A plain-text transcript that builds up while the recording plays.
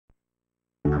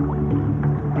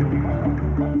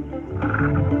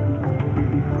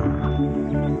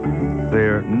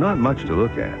not much to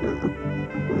look at.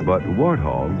 But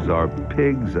warthogs are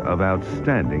pigs of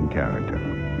outstanding character.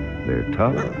 They're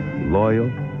tough,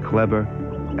 loyal, clever,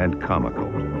 and comical.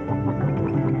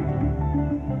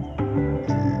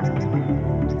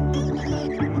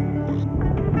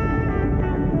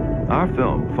 Our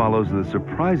film follows the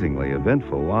surprisingly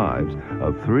eventful lives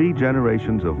of 3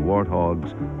 generations of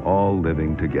warthogs all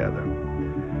living together.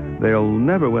 They'll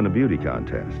never win a beauty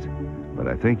contest, but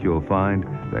I think you'll find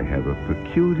they have a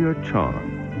peculiar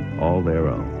charm all their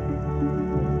own.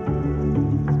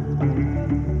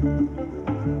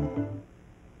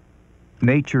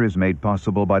 Nature is made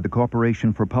possible by the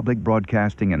Corporation for Public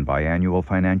Broadcasting and biannual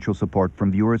financial support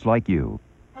from viewers like you,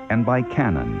 and by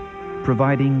Canon,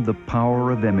 providing the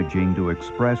power of imaging to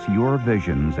express your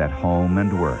visions at home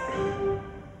and work.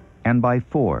 And by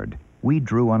Ford, we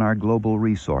drew on our global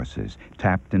resources,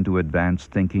 tapped into advanced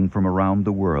thinking from around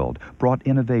the world, brought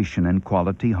innovation and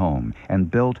quality home, and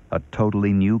built a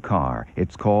totally new car.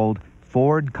 It's called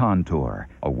Ford Contour,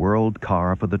 a world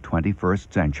car for the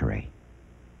 21st century.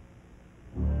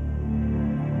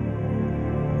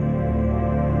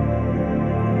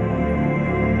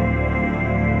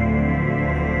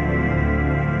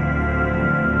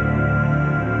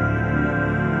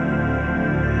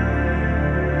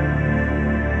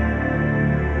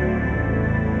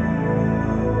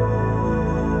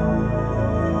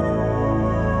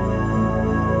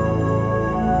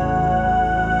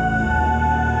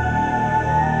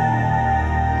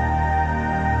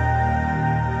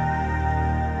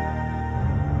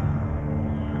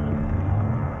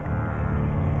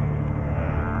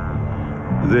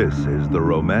 This is the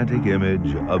romantic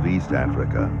image of East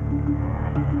Africa.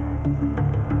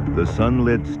 The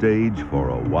sunlit stage for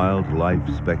a wildlife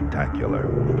spectacular.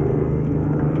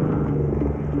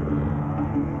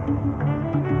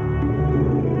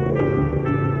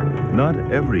 Not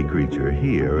every creature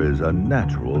here is a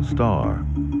natural star.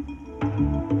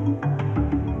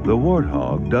 The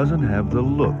warthog doesn't have the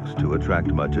looks to attract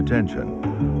much attention,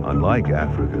 unlike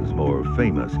Africa's more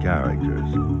famous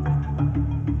characters.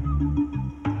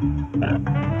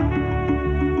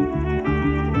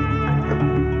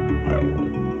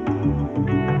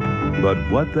 But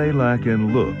what they lack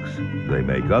in looks, they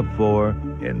make up for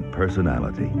in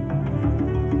personality.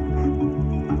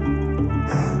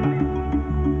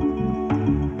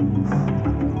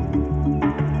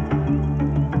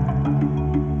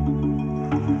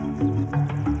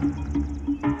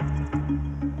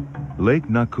 Lake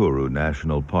Nakuru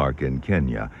National Park in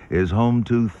Kenya is home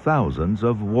to thousands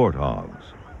of warthogs.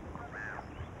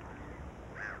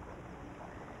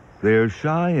 They're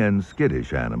shy and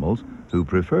skittish animals who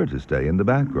prefer to stay in the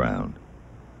background.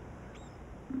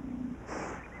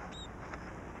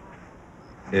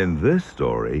 In this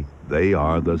story, they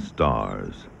are the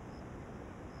stars.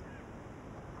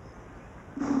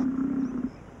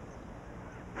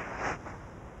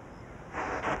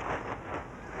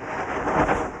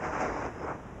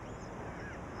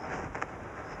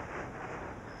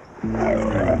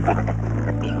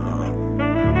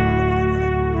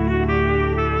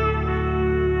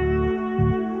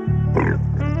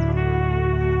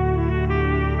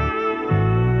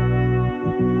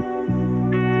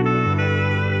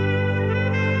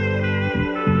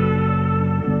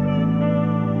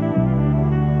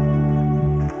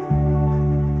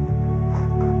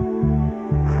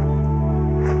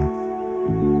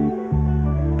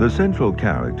 The central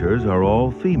characters are all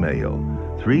female,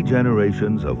 3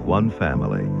 generations of one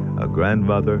family, a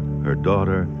grandmother, her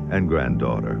daughter, and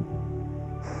granddaughter.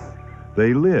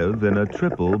 They live in a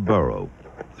triple burrow,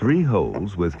 3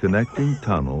 holes with connecting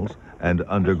tunnels and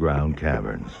underground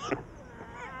caverns.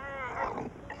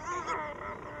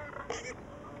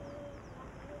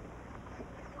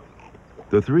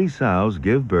 The 3 sows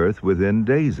give birth within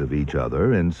days of each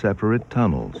other in separate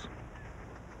tunnels.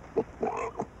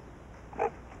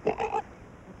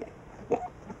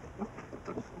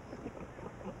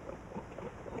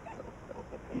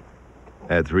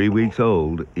 At 3 weeks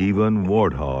old, even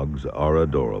warthogs are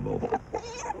adorable.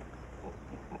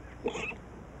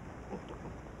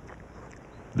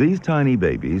 These tiny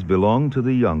babies belong to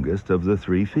the youngest of the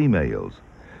 3 females.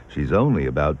 She's only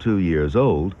about 2 years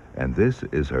old, and this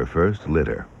is her first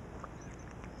litter.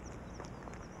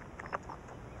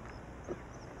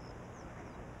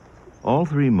 All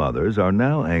 3 mothers are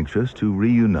now anxious to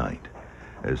reunite.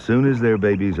 As soon as their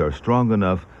babies are strong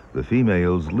enough, the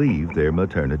females leave their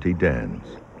maternity dens.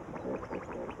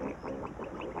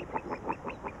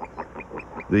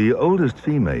 The oldest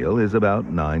female is about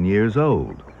 9 years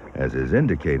old, as is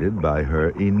indicated by her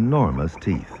enormous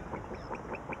teeth.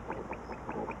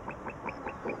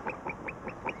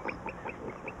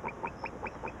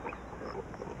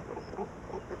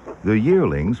 The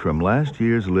yearlings from last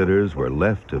year's litters were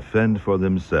left to fend for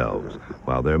themselves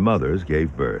while their mothers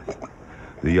gave birth.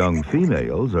 The young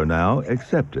females are now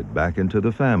accepted back into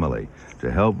the family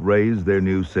to help raise their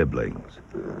new siblings.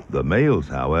 The males,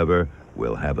 however,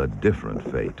 will have a different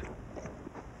fate.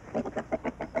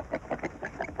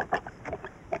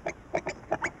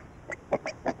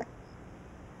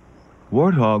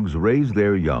 Warthogs raise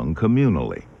their young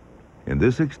communally. In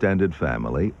this extended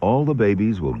family, all the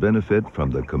babies will benefit from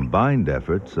the combined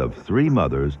efforts of 3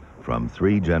 mothers from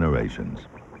 3 generations.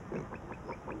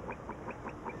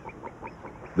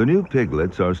 The new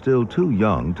piglets are still too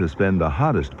young to spend the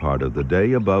hottest part of the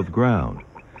day above ground.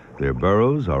 Their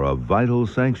burrows are a vital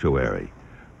sanctuary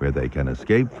where they can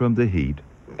escape from the heat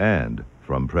and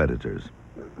from predators.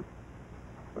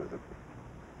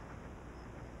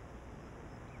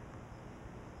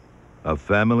 A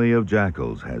family of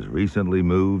jackals has recently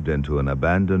moved into an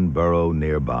abandoned burrow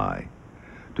nearby.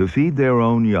 To feed their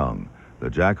own young, the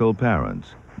jackal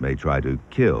parents may try to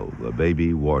kill the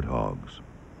baby warthogs.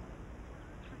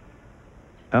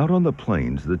 Out on the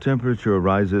plains, the temperature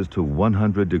rises to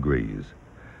 100 degrees.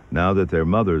 Now that their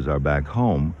mothers are back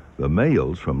home, the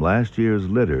males from last year's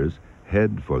litters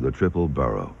head for the triple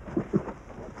burrow.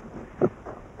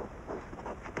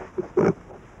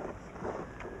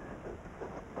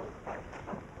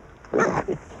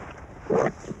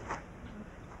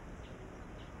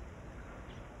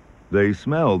 They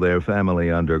smell their family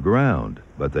underground,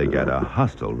 but they get a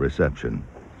hostile reception.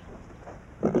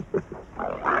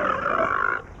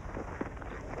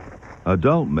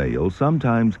 Adult males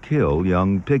sometimes kill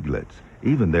young piglets,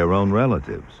 even their own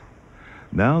relatives.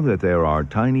 Now that there are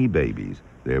tiny babies,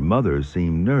 their mothers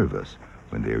seem nervous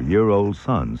when their year-old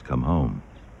sons come home.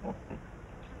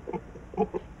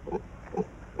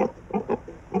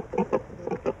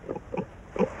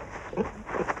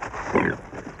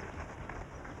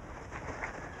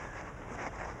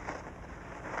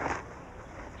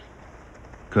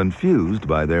 Confused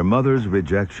by their mother's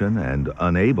rejection and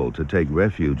unable to take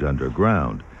refuge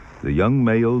underground, the young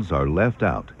males are left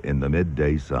out in the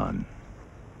midday sun.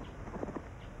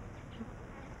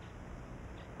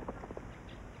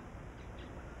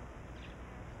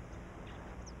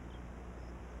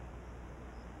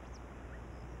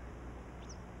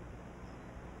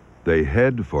 They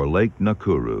head for Lake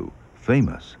Nakuru,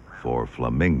 famous for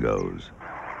flamingos.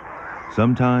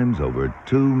 Sometimes over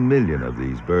 2 million of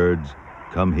these birds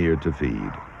come here to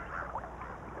feed.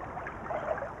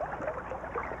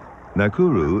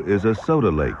 Nakuru is a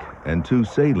soda lake and too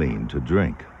saline to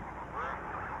drink.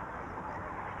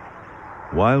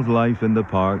 Wildlife in the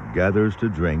park gathers to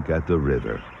drink at the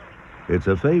river. It's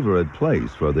a favorite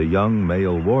place for the young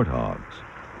male warthogs.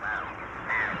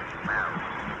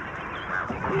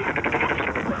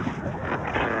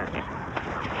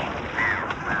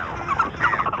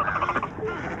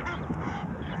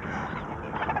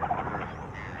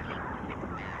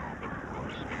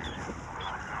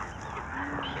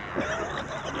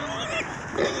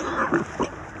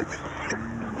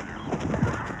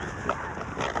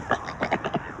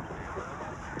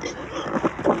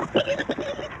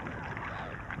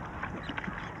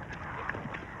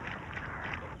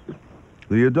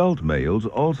 The adult males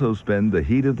also spend the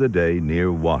heat of the day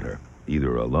near water,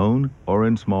 either alone or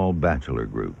in small bachelor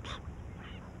groups.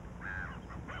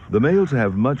 The males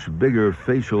have much bigger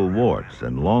facial warts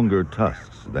and longer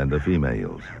tusks than the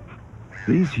females.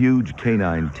 These huge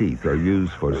canine teeth are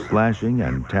used for slashing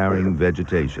and tearing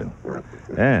vegetation,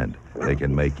 and they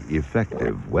can make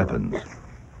effective weapons.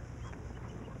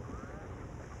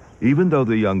 Even though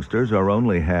the youngsters are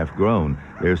only half grown,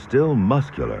 they're still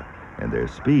muscular, and their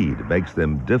speed makes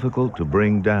them difficult to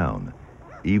bring down,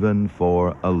 even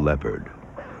for a leopard.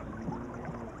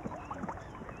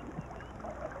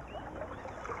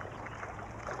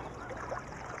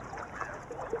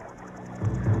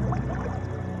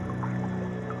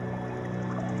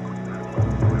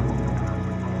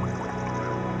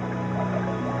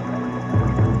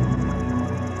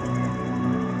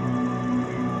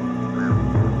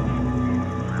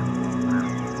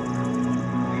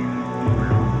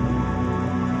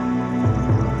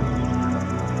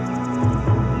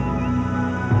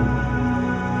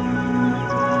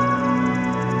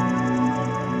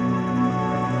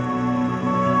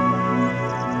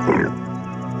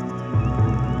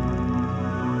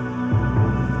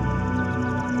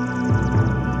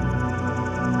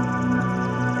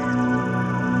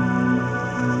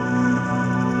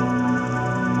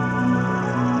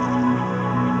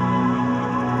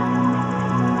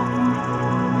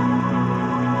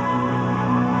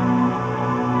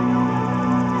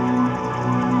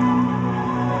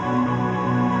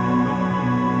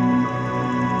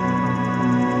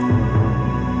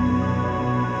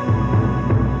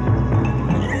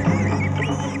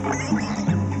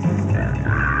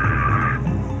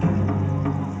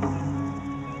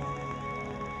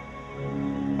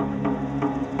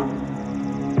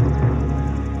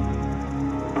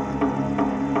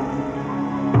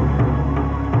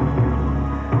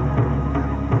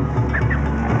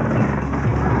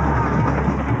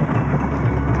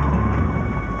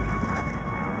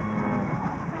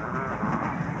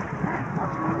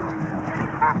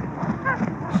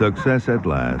 Success at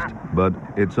last, but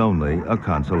it's only a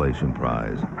consolation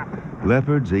prize.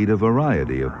 Leopards eat a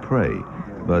variety of prey,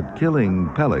 but killing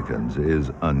pelicans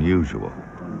is unusual.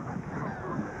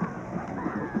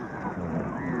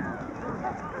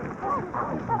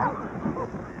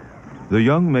 The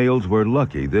young males were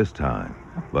lucky this time,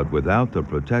 but without the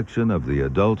protection of the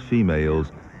adult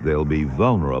females, they'll be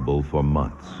vulnerable for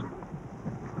months.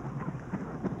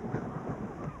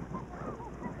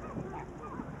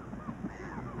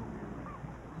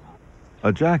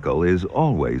 A jackal is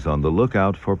always on the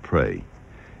lookout for prey.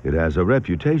 It has a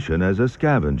reputation as a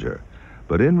scavenger,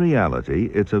 but in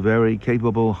reality, it's a very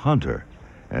capable hunter,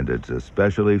 and it's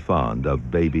especially fond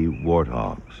of baby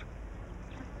warthogs.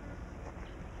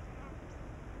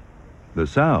 The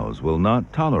sows will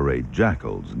not tolerate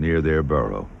jackals near their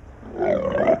burrow.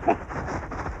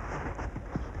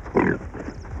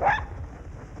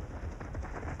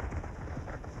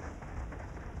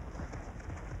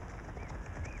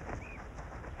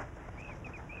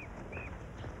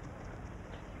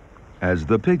 As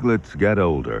the piglets get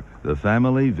older, the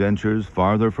family ventures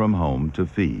farther from home to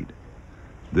feed.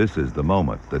 This is the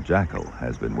moment the jackal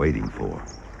has been waiting for.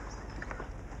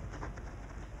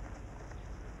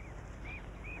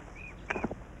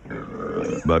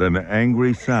 But an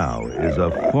angry sow is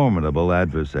a formidable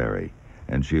adversary,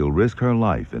 and she'll risk her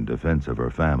life in defense of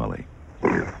her family.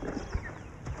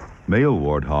 Male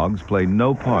warthogs play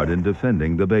no part in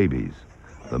defending the babies.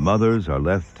 The mothers are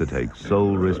left to take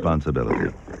sole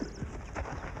responsibility.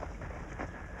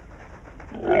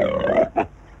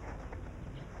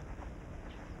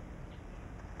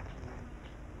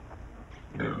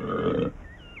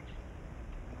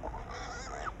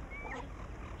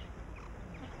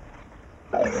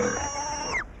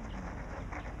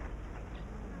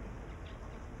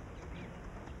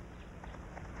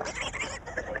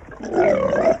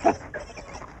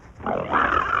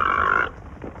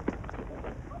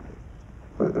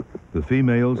 The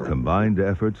females' combined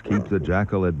efforts keep the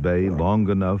jackal at bay long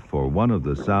enough for one of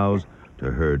the sows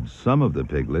to herd some of the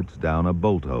piglets down a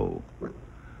bolt hole.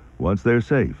 Once they're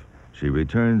safe, she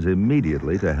returns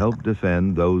immediately to help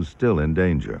defend those still in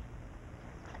danger.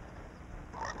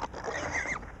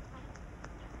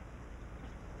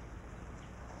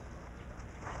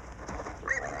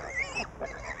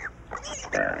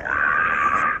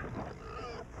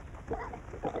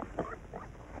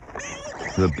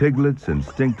 The piglets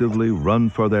instinctively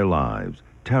run for their lives,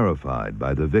 terrified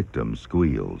by the victim's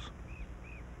squeals.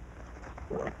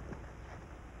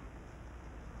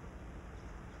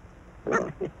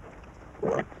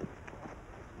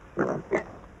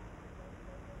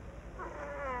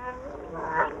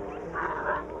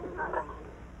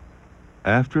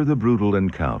 After the brutal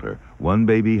encounter, one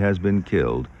baby has been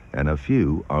killed and a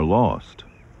few are lost.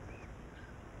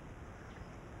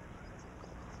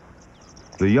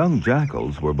 The young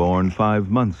jackals were born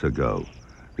 5 months ago.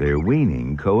 Their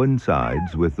weaning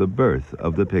coincides with the birth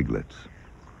of the piglets.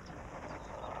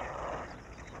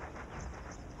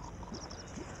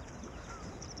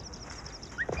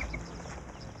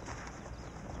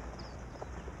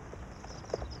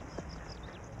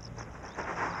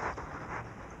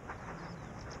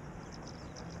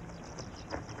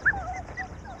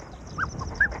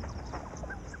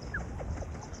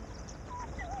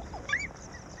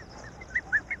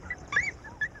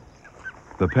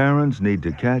 The parents need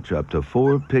to catch up to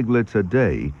 4 piglets a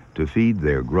day to feed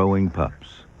their growing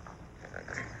pups.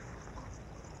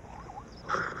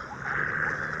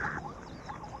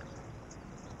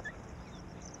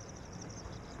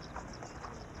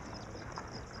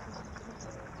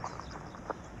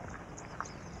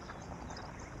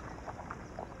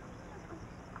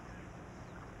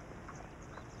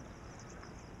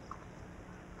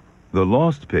 The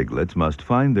lost piglets must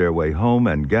find their way home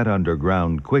and get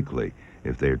underground quickly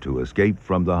if they're to escape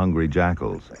from the hungry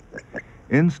jackals.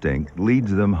 Instinct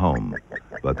leads them home,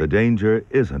 but the danger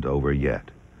isn't over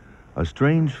yet. A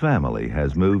strange family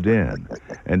has moved in,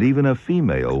 and even a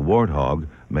female warthog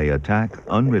may attack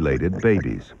unrelated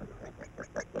babies.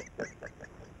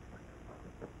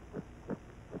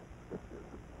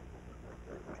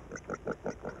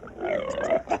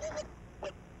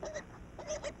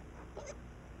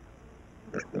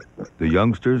 The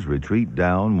youngsters retreat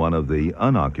down one of the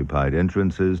unoccupied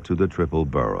entrances to the triple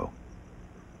burrow.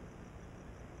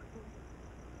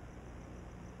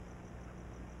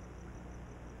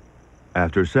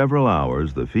 After several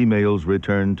hours, the females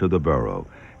return to the burrow,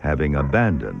 having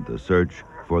abandoned the search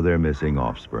for their missing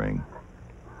offspring.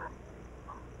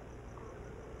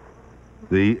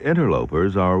 The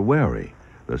interlopers are wary.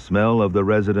 The smell of the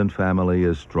resident family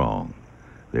is strong.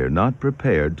 They're not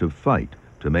prepared to fight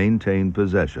to maintain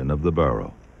possession of the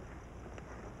burrow.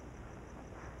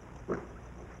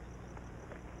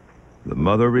 The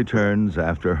mother returns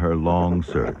after her long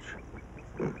search.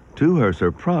 To her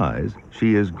surprise,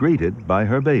 she is greeted by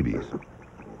her babies.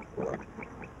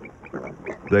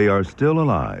 They are still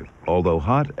alive, although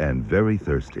hot and very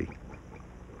thirsty.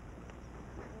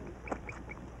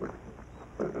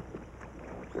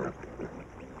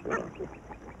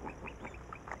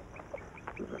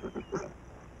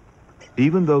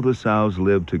 Even though the sows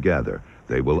live together,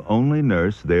 they will only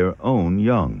nurse their own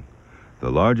young. The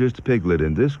largest piglet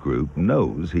in this group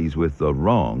knows he's with the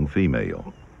wrong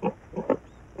female.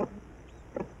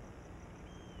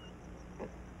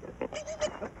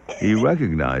 He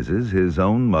recognizes his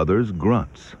own mother's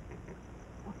grunts.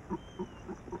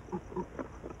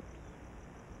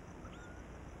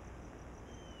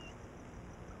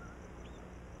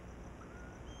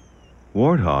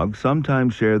 Warthogs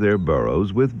sometimes share their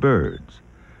burrows with birds.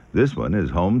 This one is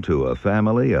home to a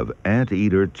family of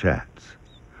anteater chats.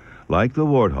 Like the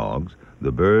warthogs,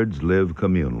 the birds live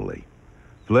communally.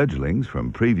 Fledglings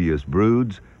from previous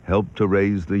broods help to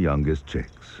raise the youngest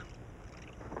chicks.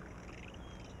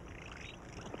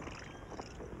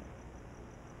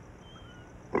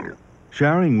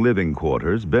 Sharing living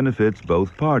quarters benefits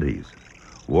both parties.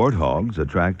 Warthogs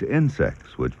attract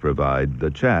insects, which provide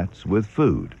the chats with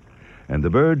food. And the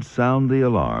birds sound the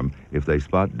alarm if they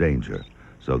spot danger,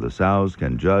 so the sows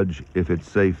can judge if it's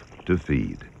safe to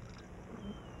feed.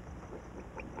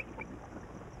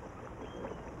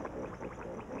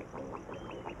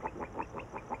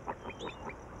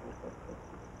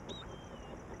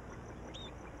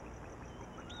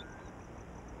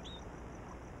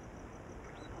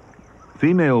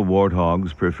 Female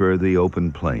warthogs prefer the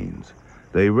open plains.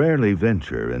 They rarely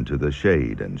venture into the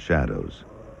shade and shadows.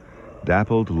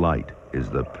 Dappled light is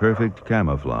the perfect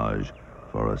camouflage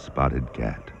for a spotted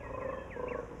cat.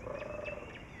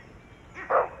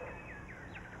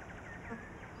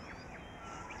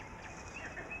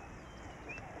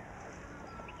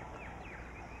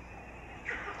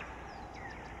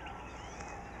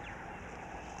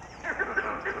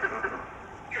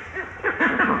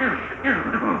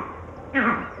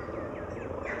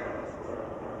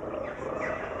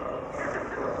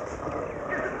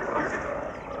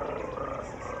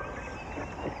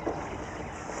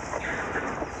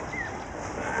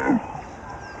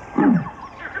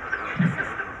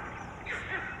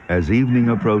 As evening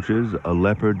approaches, a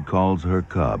leopard calls her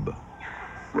cub.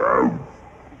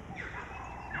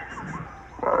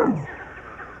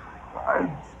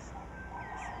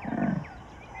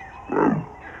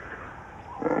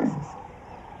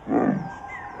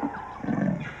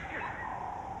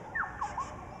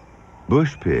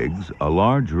 Bush pigs, a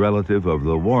large relative of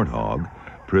the warthog,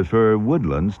 prefer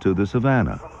woodlands to the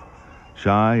savanna.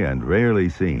 Shy and rarely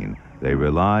seen, they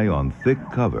rely on thick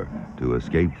cover to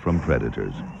escape from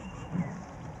predators.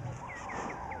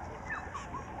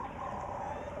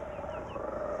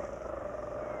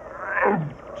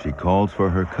 She calls for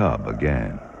her cub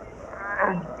again.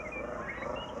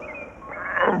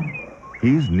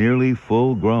 He's nearly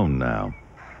full grown now.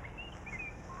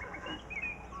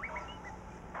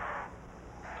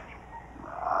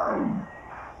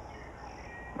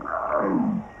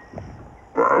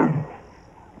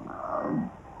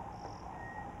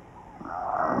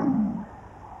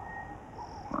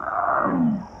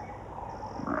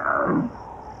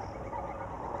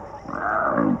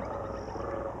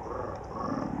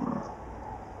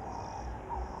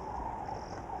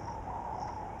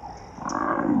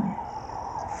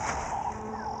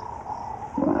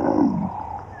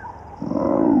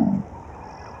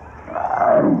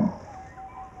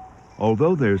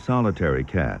 Although they're solitary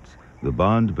cats, the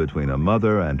bond between a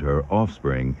mother and her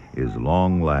offspring is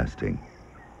long-lasting.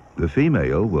 The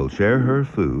female will share her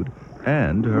food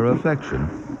and her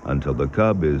affection until the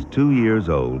cub is 2 years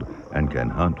old and can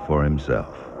hunt for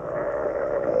himself.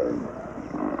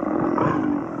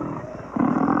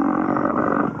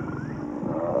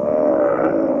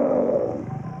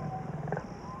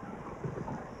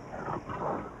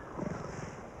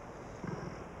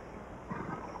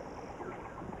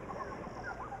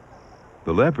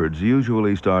 The leopards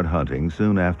usually start hunting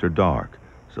soon after dark,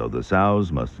 so the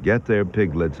sows must get their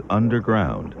piglets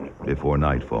underground before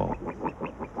nightfall.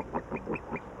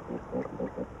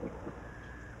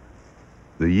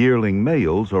 The yearling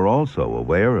males are also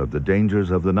aware of the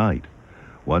dangers of the night.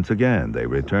 Once again, they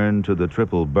return to the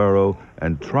triple burrow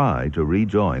and try to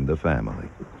rejoin the family.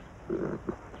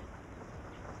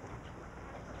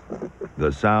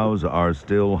 The sows are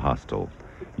still hostile.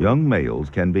 Young males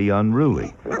can be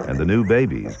unruly, and the new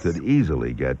babies could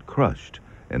easily get crushed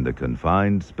in the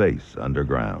confined space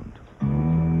underground.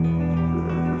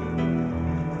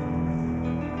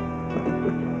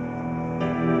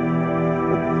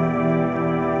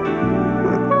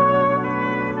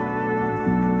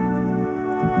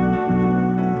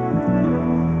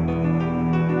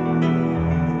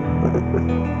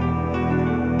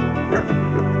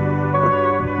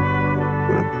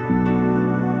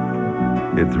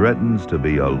 It threatens to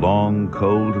be a long,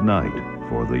 cold night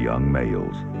for the young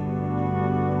males.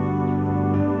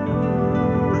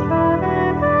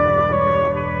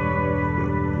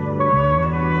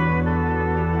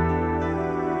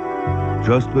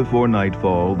 Just before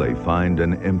nightfall, they find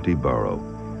an empty burrow.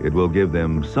 It will give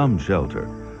them some shelter,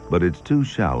 but it's too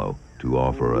shallow to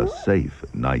offer a safe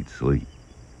night's sleep.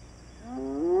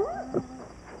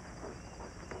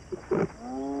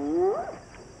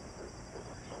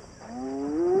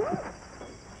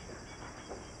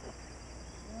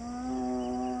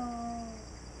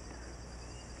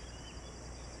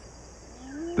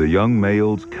 The young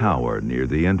males cower near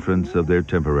the entrance of their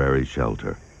temporary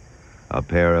shelter. A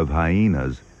pair of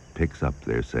hyenas picks up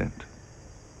their scent.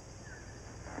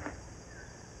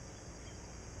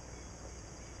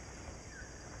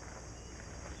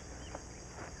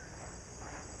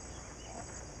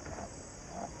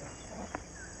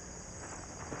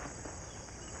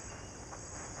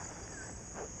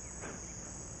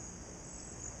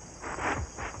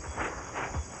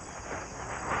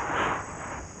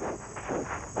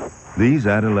 These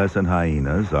adolescent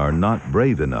hyenas are not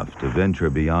brave enough to venture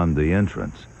beyond the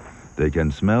entrance. They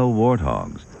can smell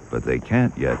warthogs, but they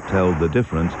can't yet tell the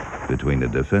difference between a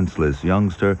defenseless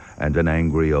youngster and an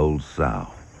angry old sow.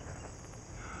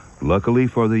 Luckily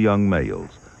for the young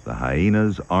males, the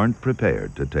hyenas aren't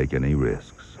prepared to take any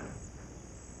risks.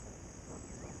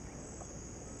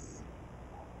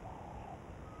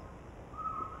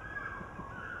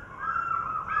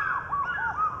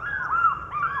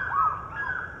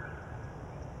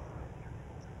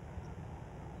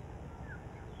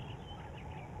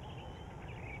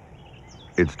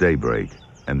 It's daybreak,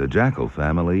 and the jackal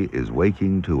family is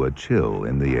waking to a chill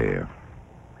in the air.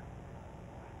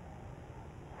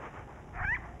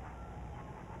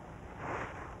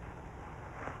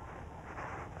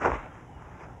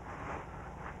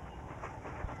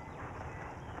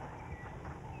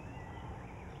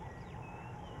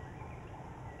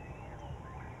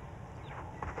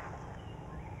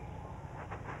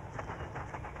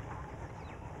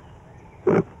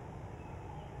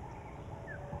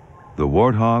 The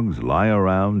warthogs lie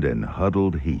around in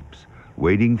huddled heaps,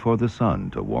 waiting for the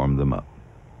sun to warm them up.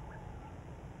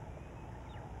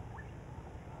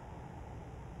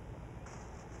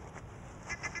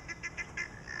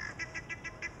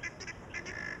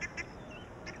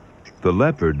 The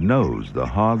leopard knows the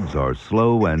hogs are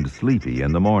slow and sleepy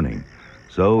in the morning,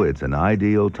 so it's an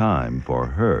ideal time for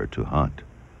her to hunt.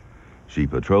 She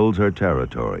patrols her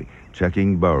territory,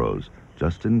 checking burrows,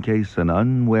 just in case an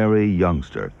unwary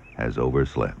youngster has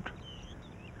overslept.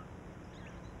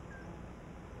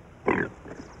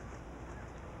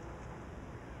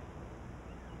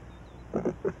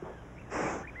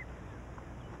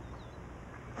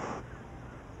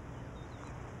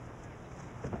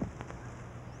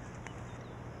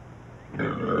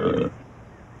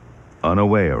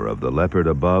 Unaware of the leopard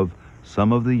above,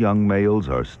 some of the young males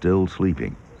are still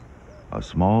sleeping. A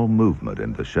small movement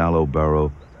in the shallow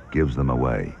burrow gives them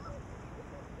away.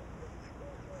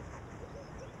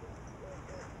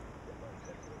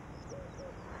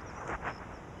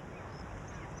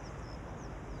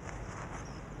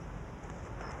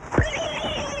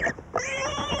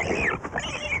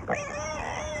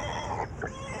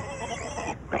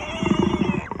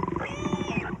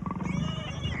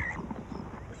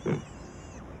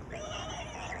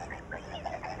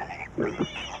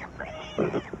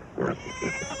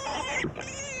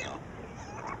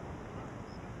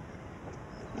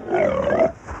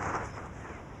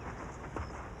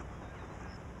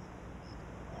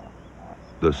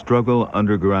 The struggle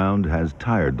underground has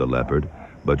tired the leopard,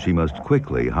 but she must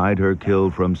quickly hide her kill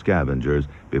from scavengers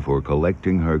before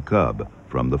collecting her cub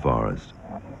from the forest.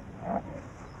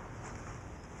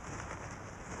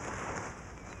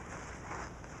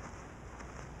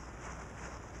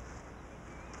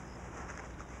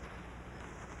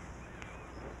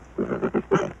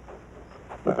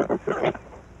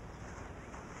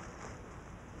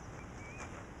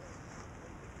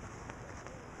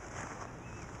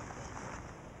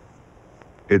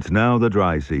 It's now the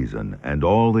dry season, and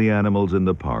all the animals in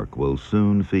the park will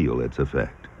soon feel its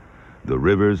effect. The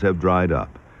rivers have dried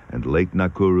up, and Lake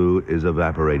Nakuru is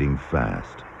evaporating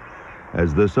fast.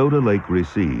 As the Soda Lake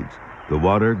recedes, the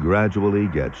water gradually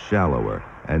gets shallower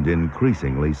and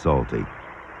increasingly salty.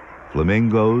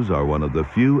 Flamingos are one of the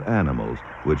few animals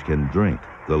which can drink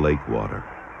the lake water.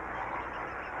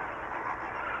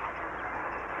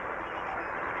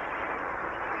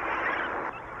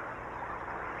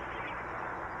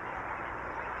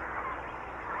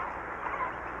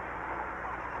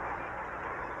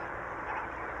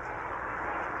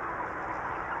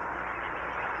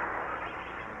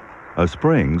 A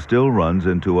spring still runs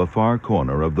into a far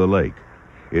corner of the lake.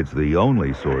 It's the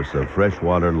only source of fresh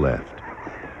water left.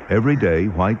 Every day,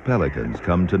 white pelicans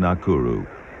come to Nakuru,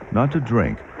 not to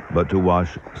drink, but to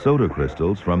wash soda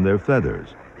crystals from their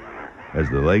feathers. As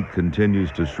the lake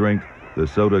continues to shrink, the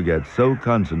soda gets so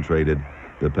concentrated,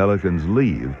 the pelicans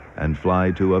leave and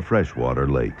fly to a freshwater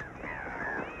lake.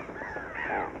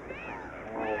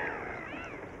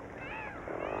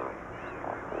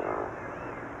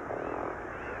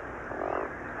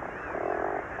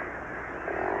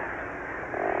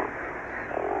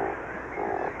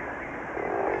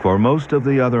 For most of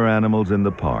the other animals in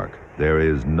the park, there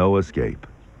is no escape.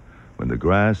 When the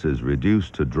grass is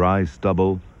reduced to dry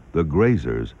stubble, the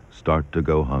grazers start to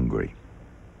go hungry.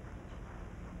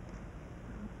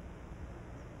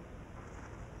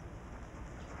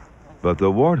 But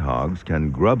the warthogs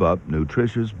can grub up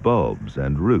nutritious bulbs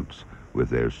and roots with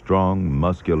their strong,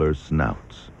 muscular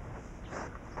snouts.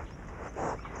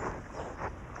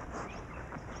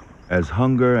 As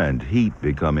hunger and heat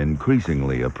become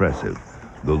increasingly oppressive,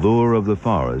 the lure of the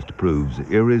forest proves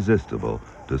irresistible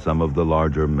to some of the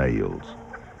larger males.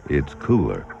 It's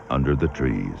cooler under the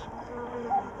trees.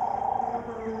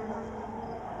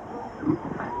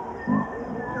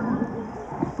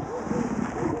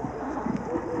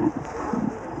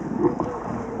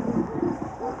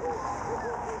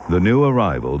 The new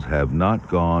arrivals have not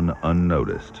gone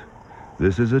unnoticed.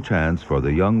 This is a chance for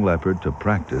the young leopard to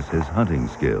practice his hunting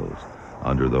skills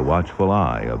under the watchful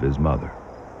eye of his mother.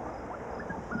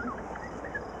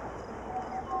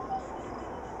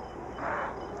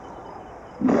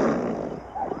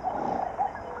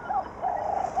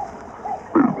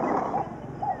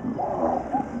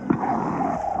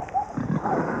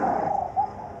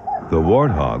 The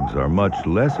warthogs are much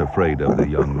less afraid of the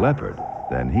young leopard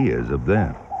than he is of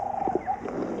them.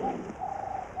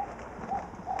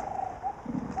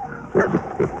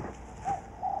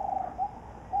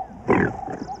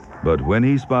 But when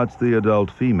he spots the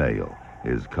adult female,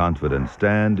 his confident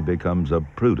stand becomes a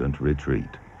prudent retreat.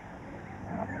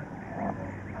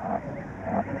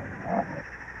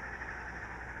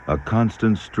 A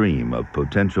constant stream of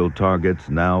potential targets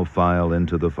now file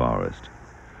into the forest.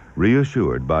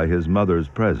 Reassured by his mother's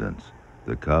presence,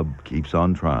 the cub keeps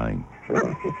on trying.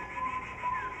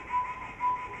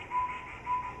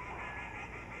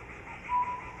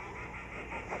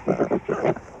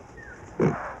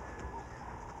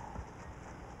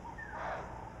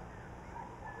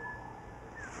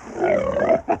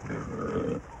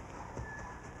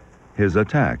 His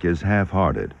attack is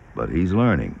half-hearted, but he's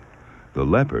learning. The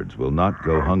leopards will not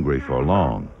go hungry for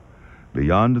long.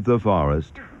 Beyond the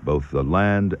forest, both the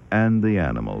land and the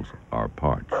animals are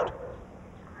parched.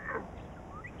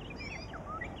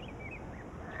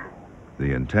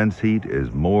 The intense heat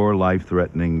is more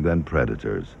life-threatening than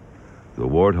predators. The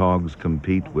warthogs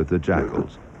compete with the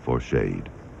jackals for shade.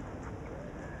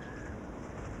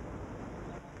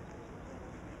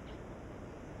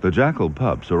 The jackal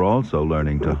pups are also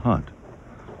learning to hunt.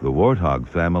 The warthog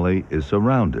family is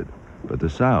surrounded, but the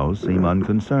sows seem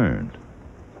unconcerned.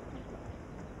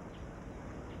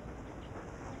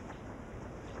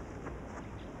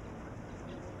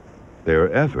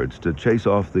 Their efforts to chase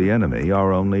off the enemy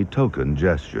are only token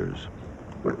gestures.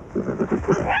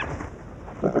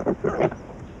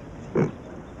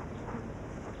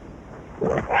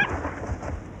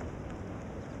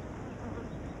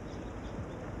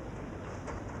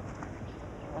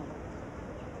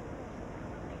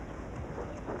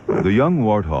 The young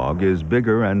warthog is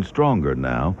bigger and stronger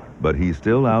now, but he's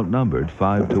still outnumbered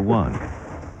 5 to 1.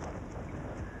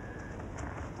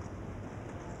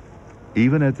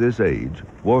 Even at this age,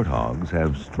 warthogs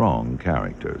have strong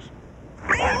characters.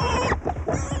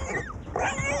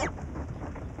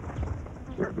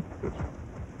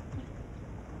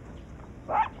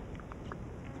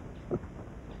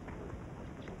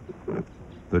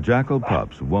 The jackal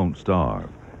pups won't starve.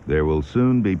 There will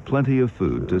soon be plenty of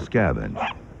food to scavenge.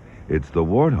 It's the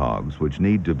warthogs which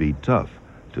need to be tough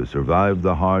to survive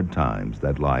the hard times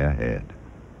that lie ahead.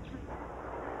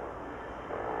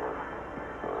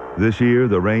 This year,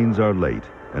 the rains are late,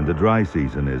 and the dry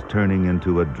season is turning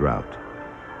into a drought.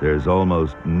 There's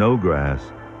almost no grass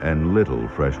and little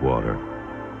fresh water.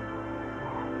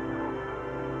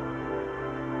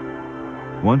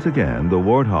 Once again, the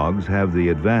warthogs have the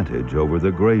advantage over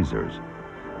the grazers.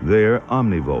 They're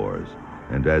omnivores,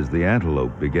 and as the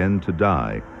antelope begin to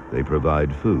die, they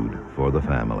provide food for the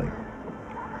family.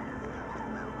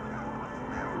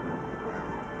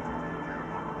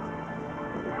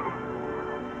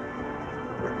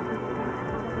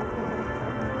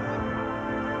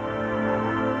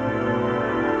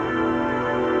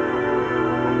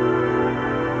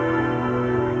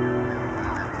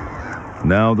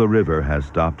 Now the river has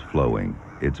stopped flowing,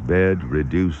 its bed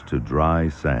reduced to dry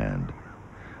sand.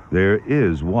 There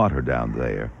is water down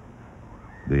there.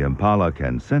 The impala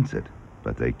can sense it,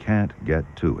 but they can't get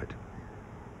to it.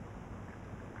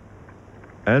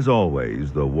 As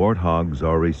always, the warthogs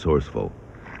are resourceful.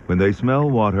 When they smell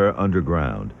water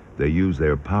underground, they use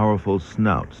their powerful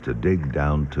snouts to dig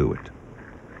down to it.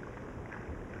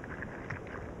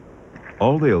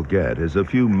 All they'll get is a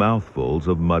few mouthfuls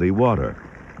of muddy water,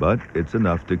 but it's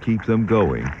enough to keep them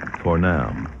going for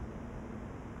now.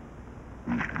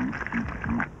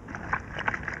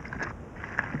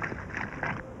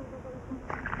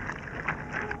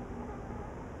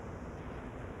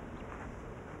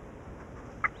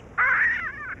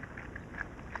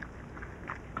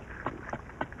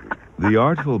 The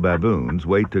artful baboons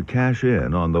wait to cash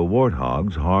in on the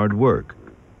warthog's hard work.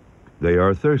 They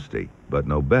are thirsty, but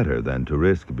no better than to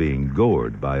risk being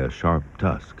gored by a sharp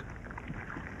tusk.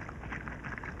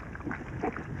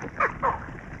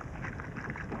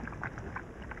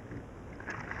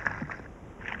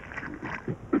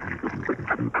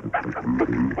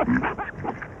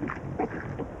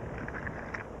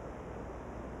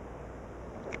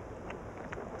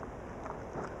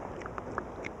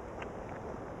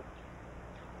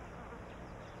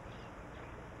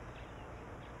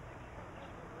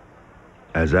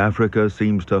 As Africa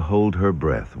seems to hold her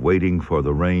breath, waiting for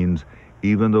the rains,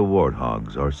 even the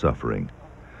warthogs are suffering.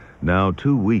 Now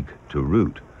too weak to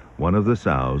root, one of the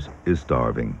sows is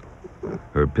starving.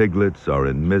 Her piglets are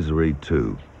in misery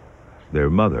too.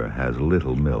 Their mother has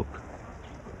little milk.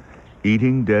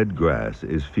 Eating dead grass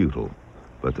is futile,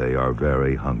 but they are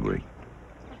very hungry.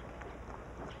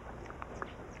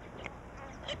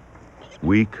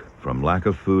 Weak from lack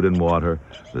of food and water,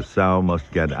 the sow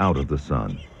must get out of the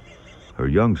sun. Her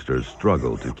youngsters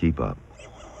struggle to keep up.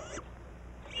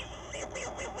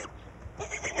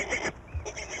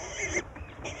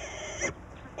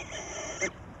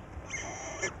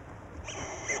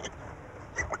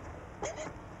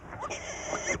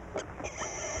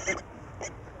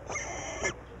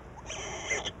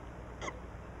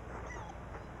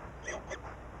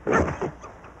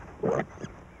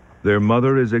 Their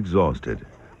mother is exhausted,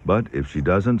 but if she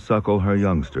doesn't suckle her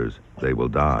youngsters, they will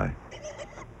die.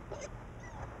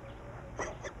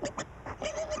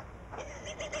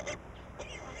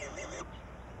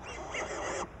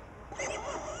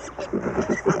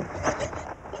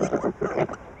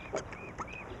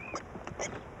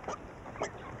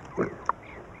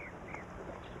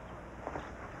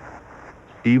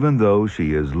 Even though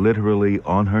she is literally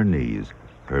on her knees,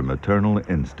 her maternal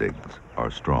instincts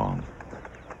are strong.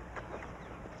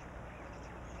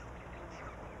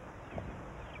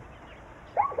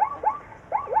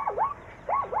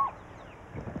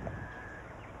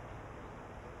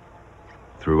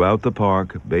 Throughout the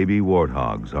park, baby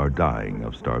warthogs are dying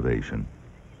of starvation.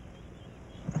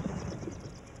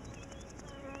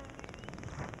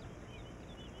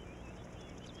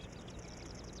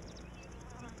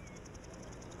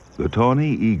 The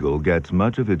tawny eagle gets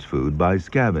much of its food by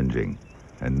scavenging,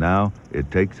 and now it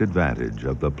takes advantage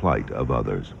of the plight of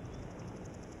others.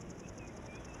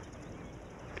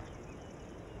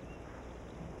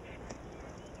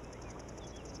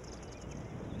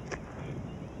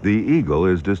 The eagle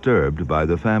is disturbed by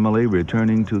the family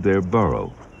returning to their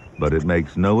burrow, but it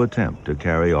makes no attempt to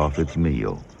carry off its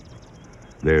meal.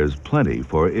 There's plenty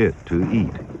for it to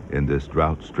eat in this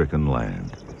drought-stricken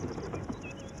land.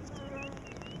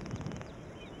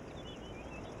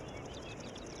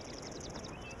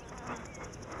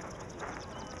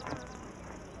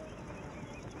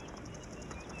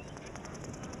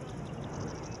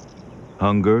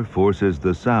 Hunger forces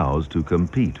the sows to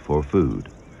compete for food.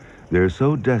 They're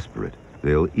so desperate,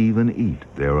 they'll even eat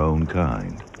their own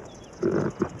kind.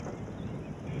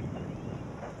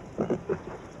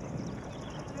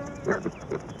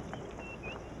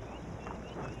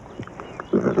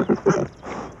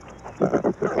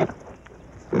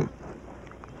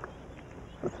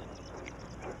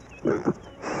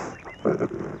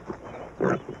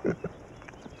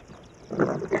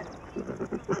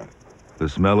 The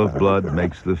smell of blood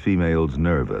makes the females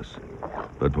nervous,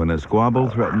 but when a squabble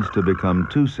threatens to become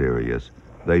too serious,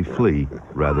 they flee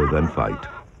rather than fight.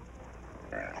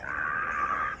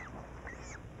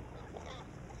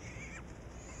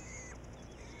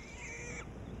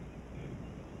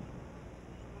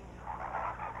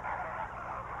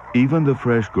 Even the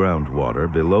fresh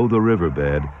groundwater below the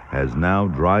riverbed has now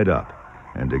dried up,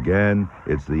 and again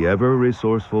it's the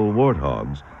ever-resourceful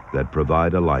warthogs that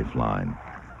provide a lifeline.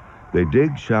 They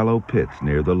dig shallow pits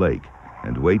near the lake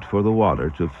and wait for the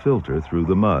water to filter through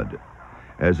the mud.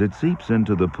 As it seeps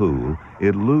into the pool,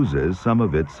 it loses some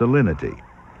of its salinity.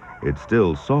 It's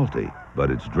still salty,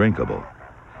 but it's drinkable.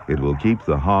 It will keep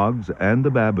the hogs and the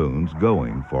baboons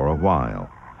going for a while,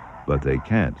 but they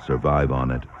can't survive on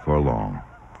it for long.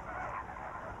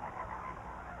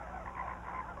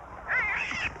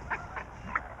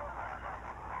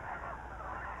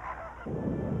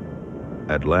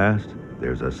 At last,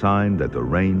 there's a sign that the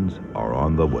rains are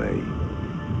on the way.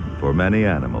 For many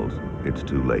animals, it's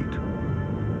too late.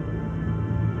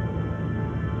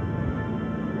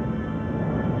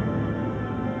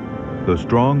 The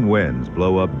strong winds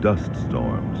blow up dust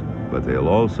storms, but they'll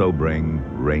also bring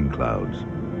rain clouds.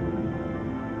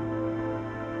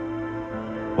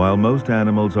 While most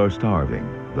animals are starving,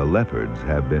 the leopards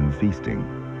have been feasting.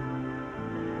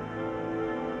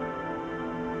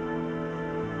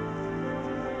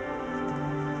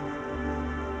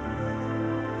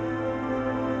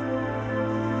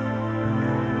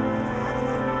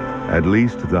 At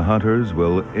least the hunters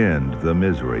will end the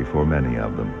misery for many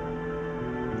of them.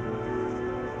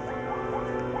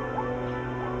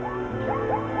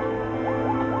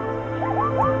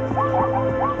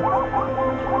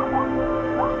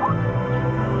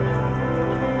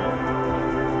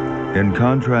 In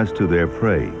contrast to their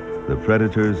prey, the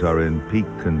predators are in peak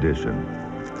condition.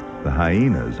 The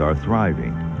hyenas are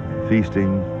thriving,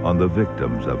 feasting on the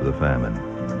victims of the famine.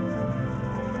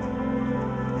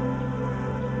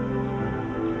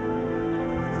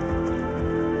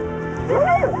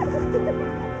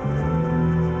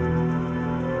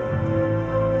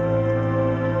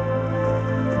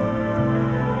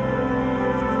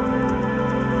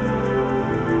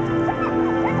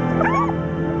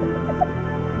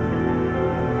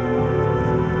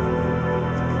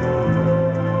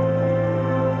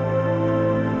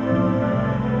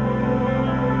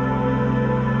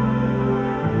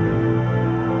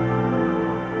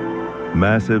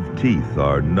 Massive teeth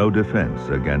are no defense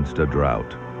against a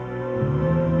drought.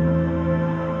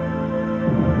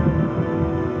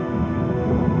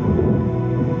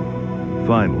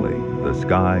 Finally, the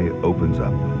sky opens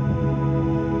up.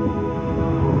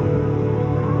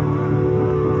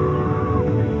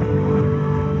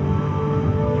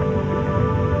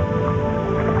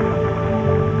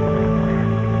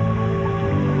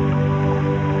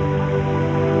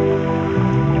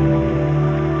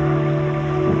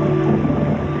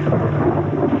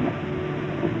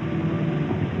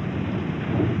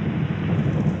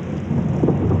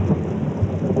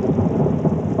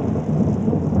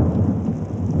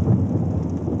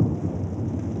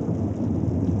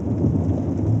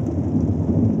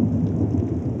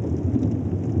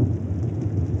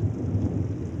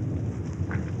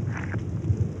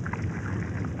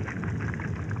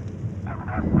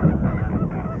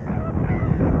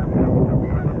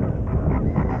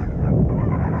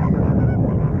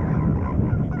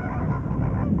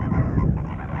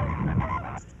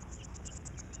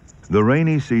 The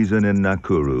rainy season in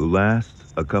Nakuru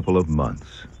lasts a couple of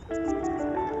months.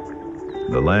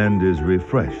 The land is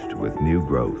refreshed with new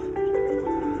growth.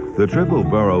 The triple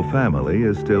burrow family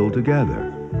is still together.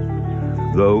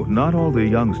 Though not all the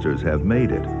youngsters have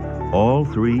made it, all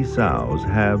three sows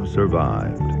have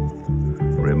survived.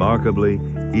 Remarkably,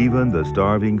 even the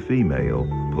starving female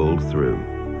pulled through.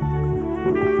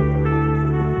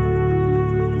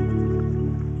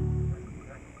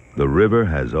 The river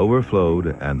has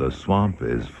overflowed and the swamp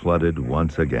is flooded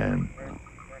once again.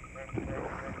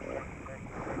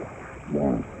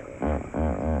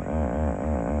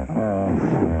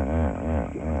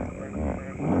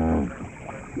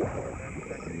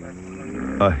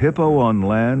 A hippo on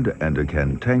land and a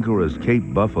cantankerous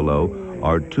Cape buffalo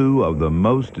are two of the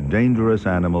most dangerous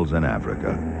animals in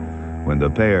Africa. When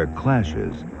the pair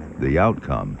clashes, the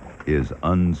outcome is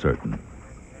uncertain.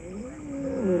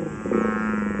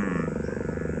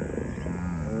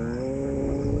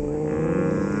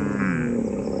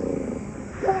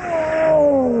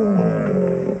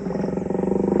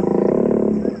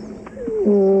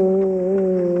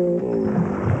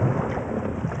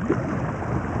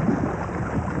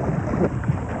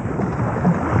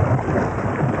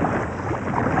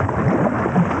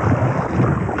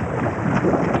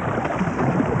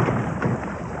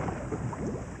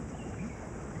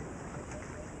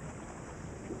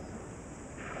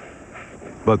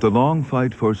 But the long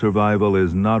fight for survival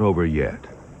is not over yet.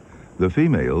 The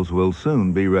females will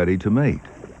soon be ready to mate.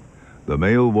 The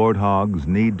male warthogs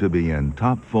need to be in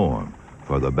top form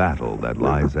for the battle that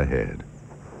lies ahead.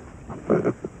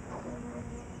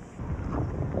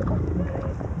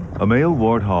 A male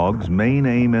warthog's main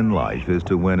aim in life is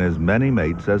to win as many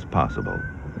mates as possible.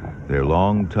 Their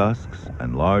long tusks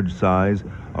and large size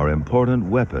are important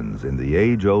weapons in the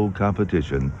age-old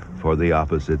competition for the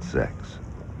opposite sex.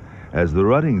 As the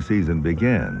rutting season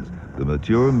begins, the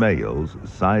mature males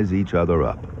size each other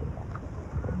up.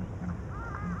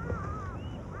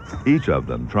 Each of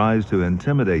them tries to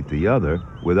intimidate the other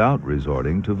without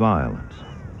resorting to violence.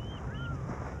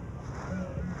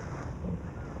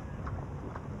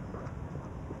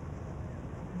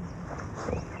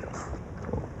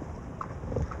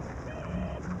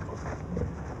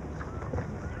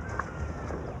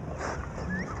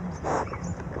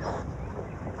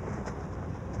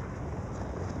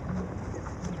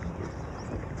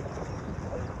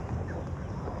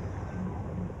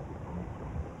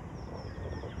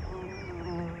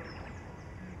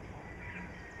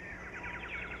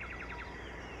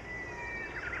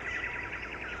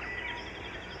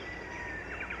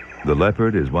 The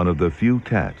leopard is one of the few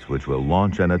cats which will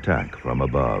launch an attack from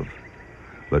above.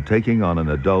 But taking on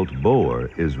an adult boar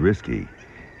is risky,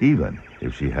 even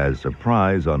if she has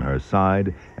surprise on her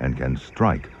side and can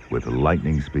strike with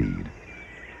lightning speed.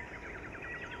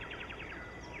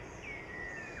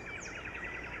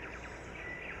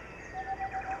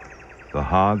 The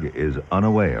hog is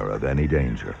unaware of any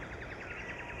danger.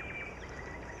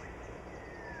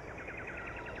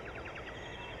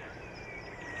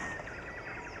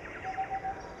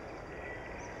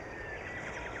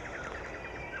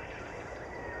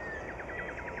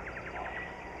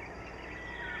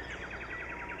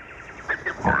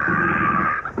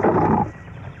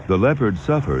 The leopard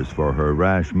suffers for her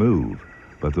rash move,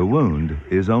 but the wound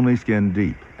is only skin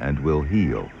deep and will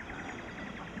heal.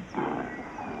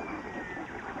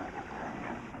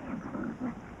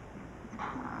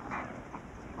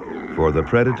 For the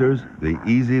predators, the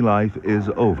easy life is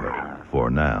over for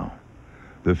now.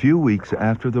 The few weeks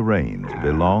after the rains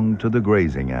belong to the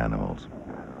grazing animals.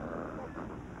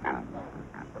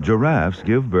 Giraffes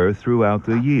give birth throughout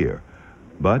the year,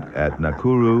 but at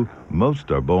Nakuru,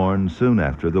 most are born soon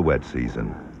after the wet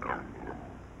season.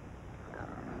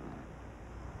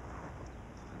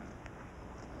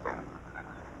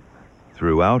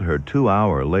 Throughout her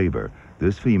 2-hour labor,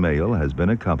 this female has been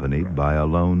accompanied by a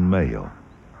lone male.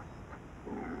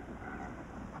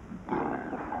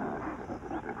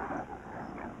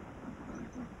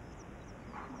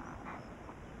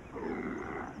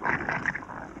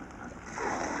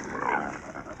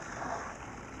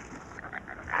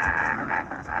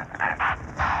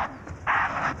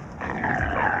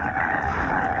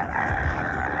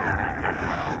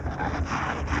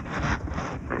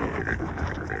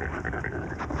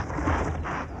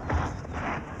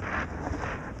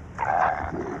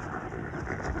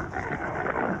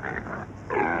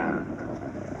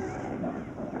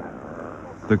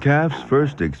 The calf's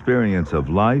first experience of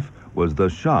life was the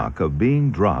shock of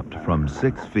being dropped from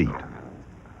 6 feet.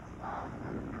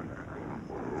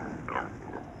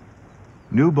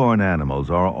 Newborn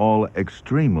animals are all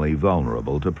extremely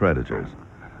vulnerable to predators.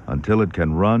 Until it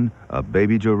can run, a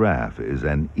baby giraffe is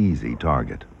an easy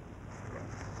target.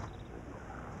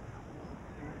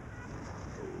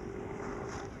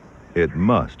 It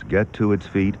must get to its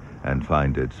feet and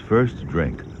find its first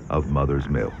drink of mother's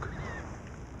milk.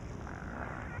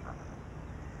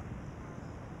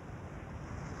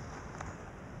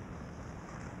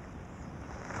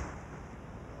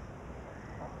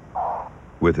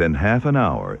 Within half an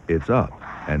hour, it's up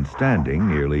and standing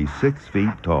nearly 6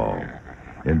 feet tall.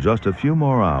 In just a few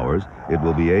more hours, it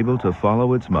will be able to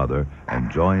follow its mother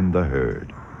and join the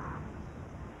herd.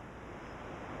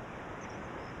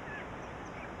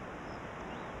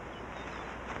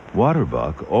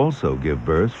 Waterbuck also give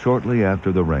birth shortly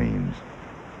after the rains.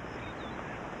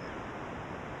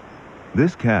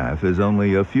 This calf is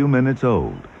only a few minutes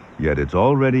old, yet it's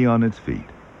already on its feet.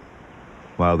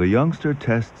 While the youngster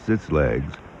tests its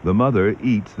legs, the mother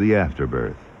eats the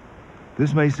afterbirth.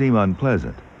 This may seem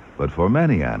unpleasant, but for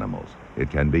many animals,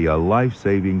 it can be a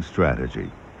life-saving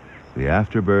strategy. The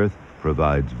afterbirth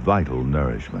provides vital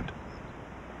nourishment.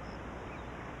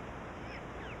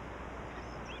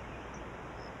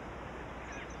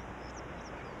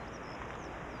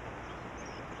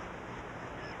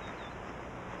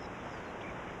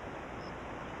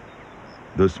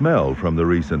 The smell from the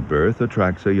recent birth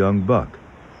attracts a young buck.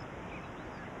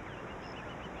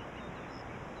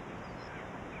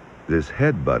 This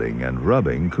head-butting and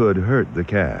rubbing could hurt the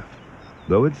calf,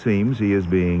 though it seems he is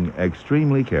being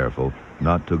extremely careful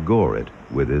not to gore it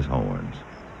with his horns.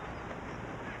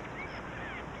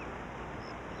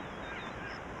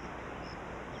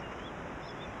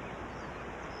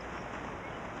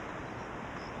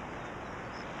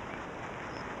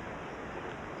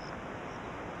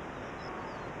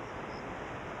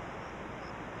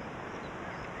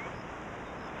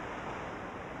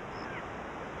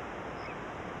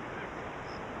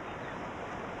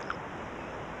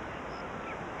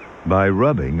 By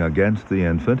rubbing against the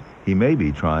infant, he may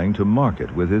be trying to mark it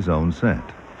with his own scent.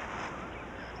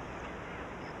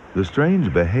 The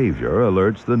strange behavior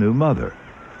alerts the new mother.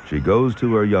 She goes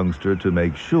to her youngster to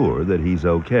make sure that he's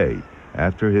okay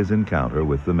after his encounter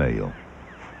with the male.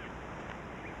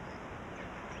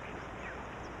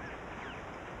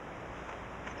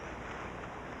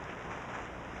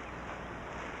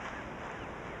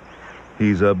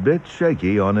 He's a bit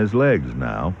shaky on his legs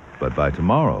now, but by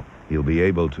tomorrow he'll be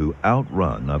able to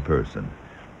outrun a person.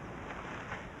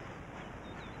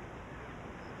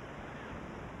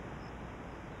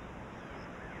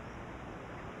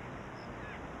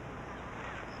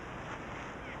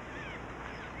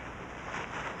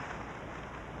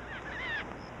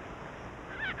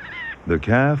 The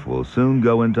calf will soon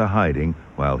go into hiding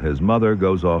while his mother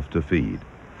goes off to feed.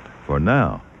 For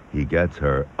now, he gets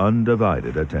her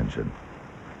undivided attention.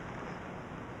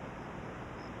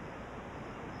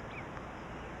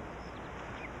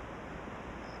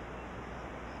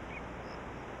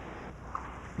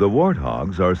 The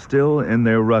warthogs are still in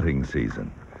their rutting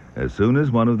season. As soon as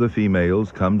one of the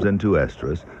females comes into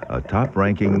estrus, a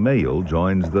top-ranking male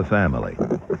joins the family.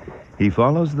 He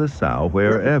follows the sow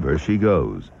wherever she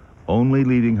goes, only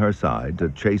leaving her side to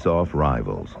chase off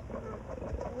rivals.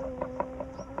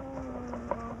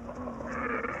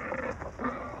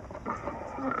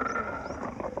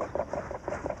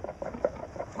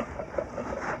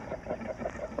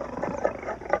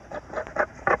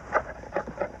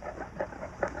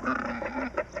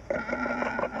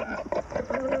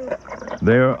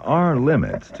 There are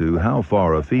limits to how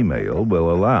far a female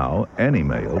will allow any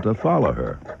male to follow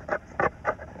her.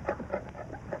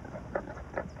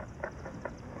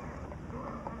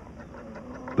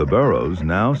 The burrows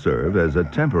now serve as a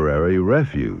temporary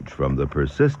refuge from the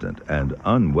persistent and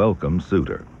unwelcome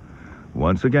suitor.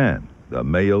 Once again, the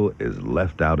male is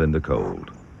left out in the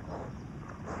cold.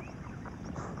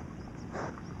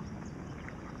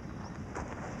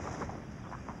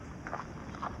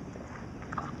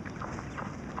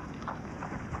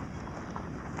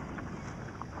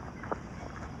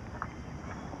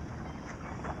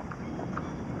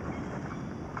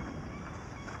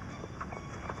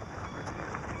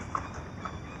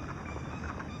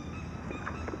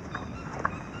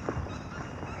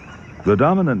 The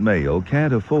dominant male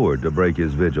can't afford to break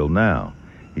his vigil now.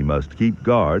 He must keep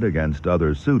guard against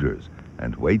other suitors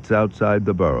and waits outside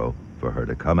the burrow for her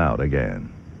to come out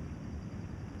again.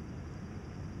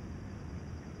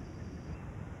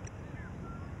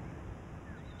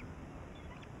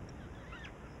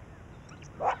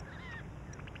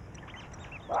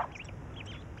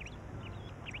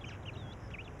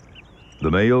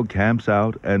 The male camps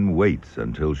out and waits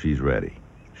until she's ready.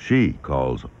 She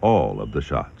calls all of the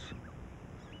shots.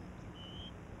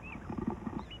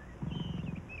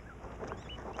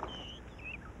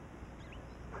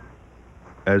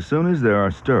 As soon as there are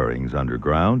stirrings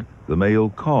underground, the male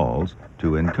calls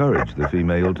to encourage the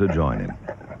female to join him.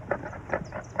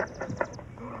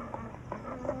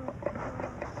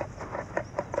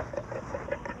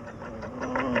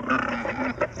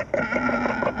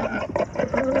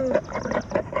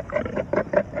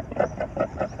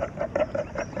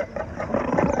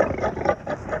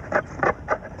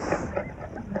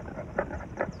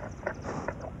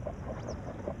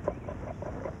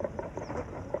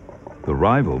 The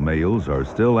rival males are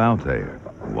still out there,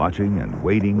 watching and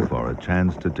waiting for a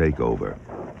chance to take over.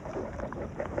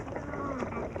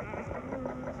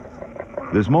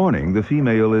 This morning, the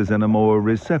female is in a more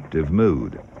receptive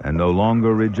mood and no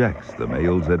longer rejects the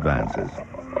male's advances.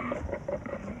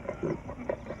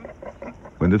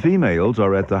 When the females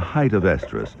are at the height of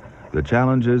estrus, the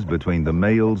challenges between the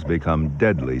males become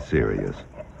deadly serious.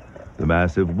 The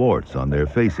massive warts on their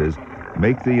faces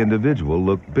make the individual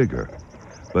look bigger.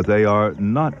 But they are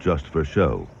not just for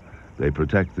show. They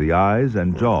protect the eyes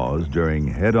and jaws during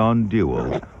head-on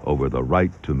duels over the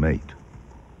right to mate.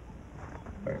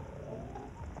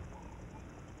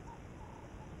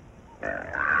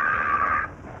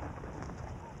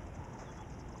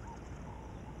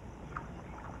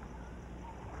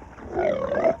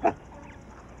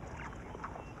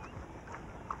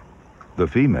 The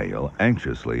female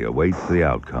anxiously awaits the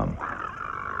outcome.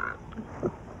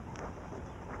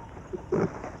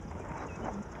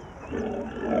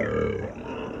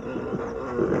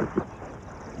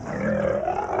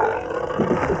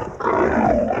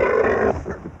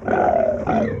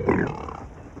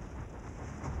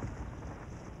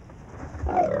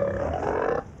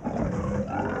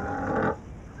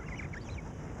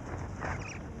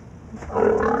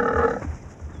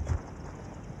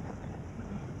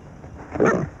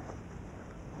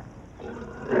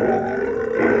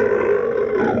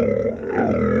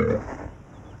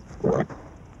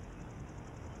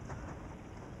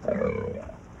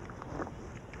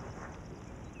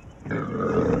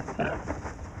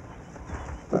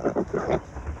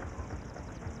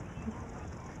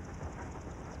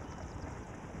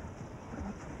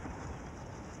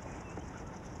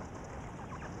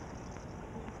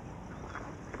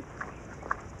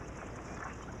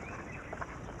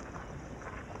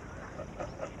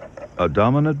 A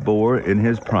dominant boar in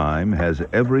his prime has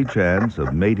every chance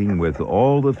of mating with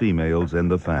all the females in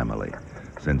the family,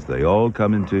 since they all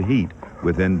come into heat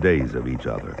within days of each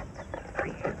other.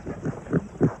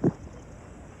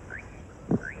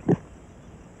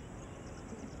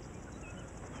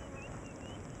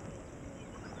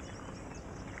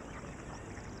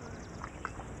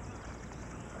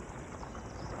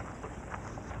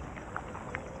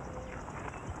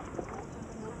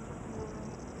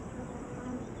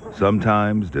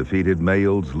 Sometimes defeated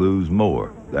males lose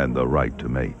more than the right to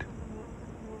mate.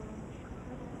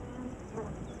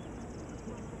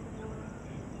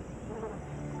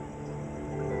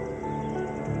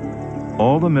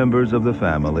 All the members of the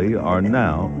family are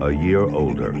now a year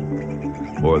older.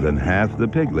 More than half the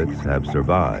piglets have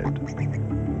survived.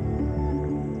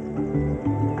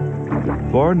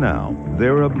 For now,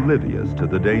 they're oblivious to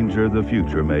the danger the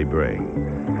future may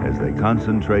bring as they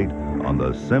concentrate on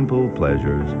the simple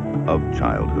pleasures of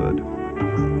childhood.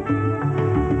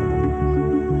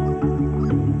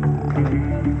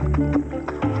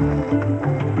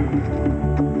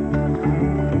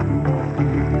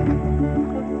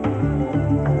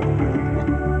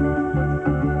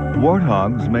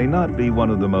 Warthogs may not be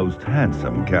one of the most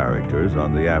handsome characters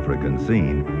on the African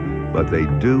scene, but they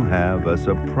do have a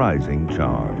surprising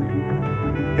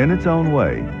charm. In its own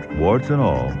way, warts and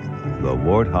all, the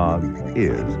warthog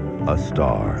is a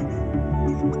star.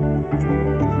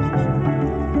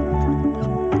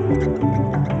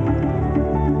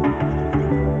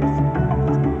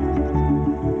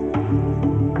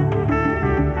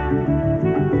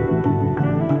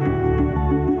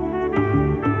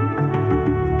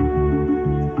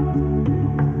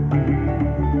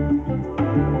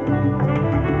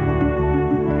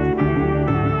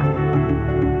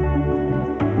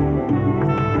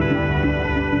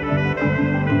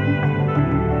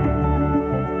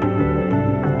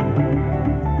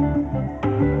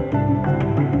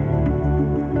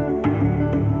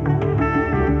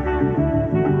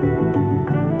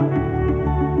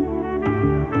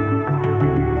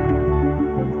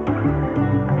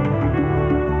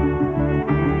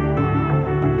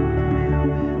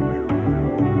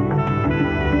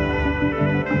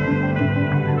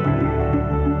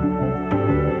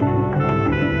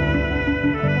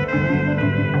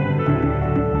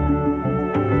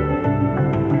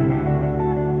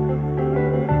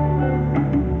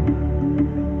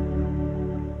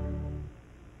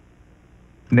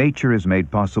 Nature is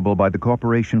made possible by the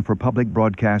Corporation for Public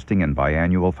Broadcasting and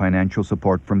biannual financial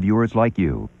support from viewers like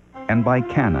you, and by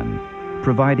Canon,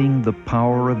 providing the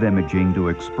power of imaging to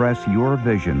express your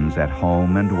visions at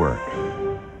home and work.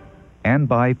 And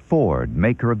by Ford,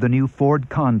 maker of the new Ford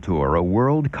Contour, a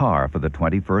world car for the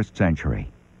 21st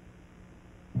century.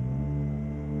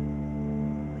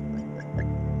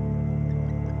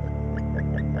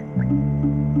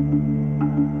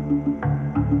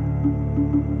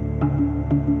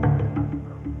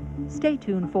 Stay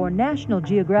tuned for National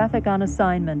Geographic on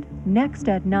Assignment, next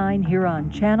at 9 here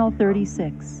on Channel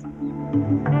 36.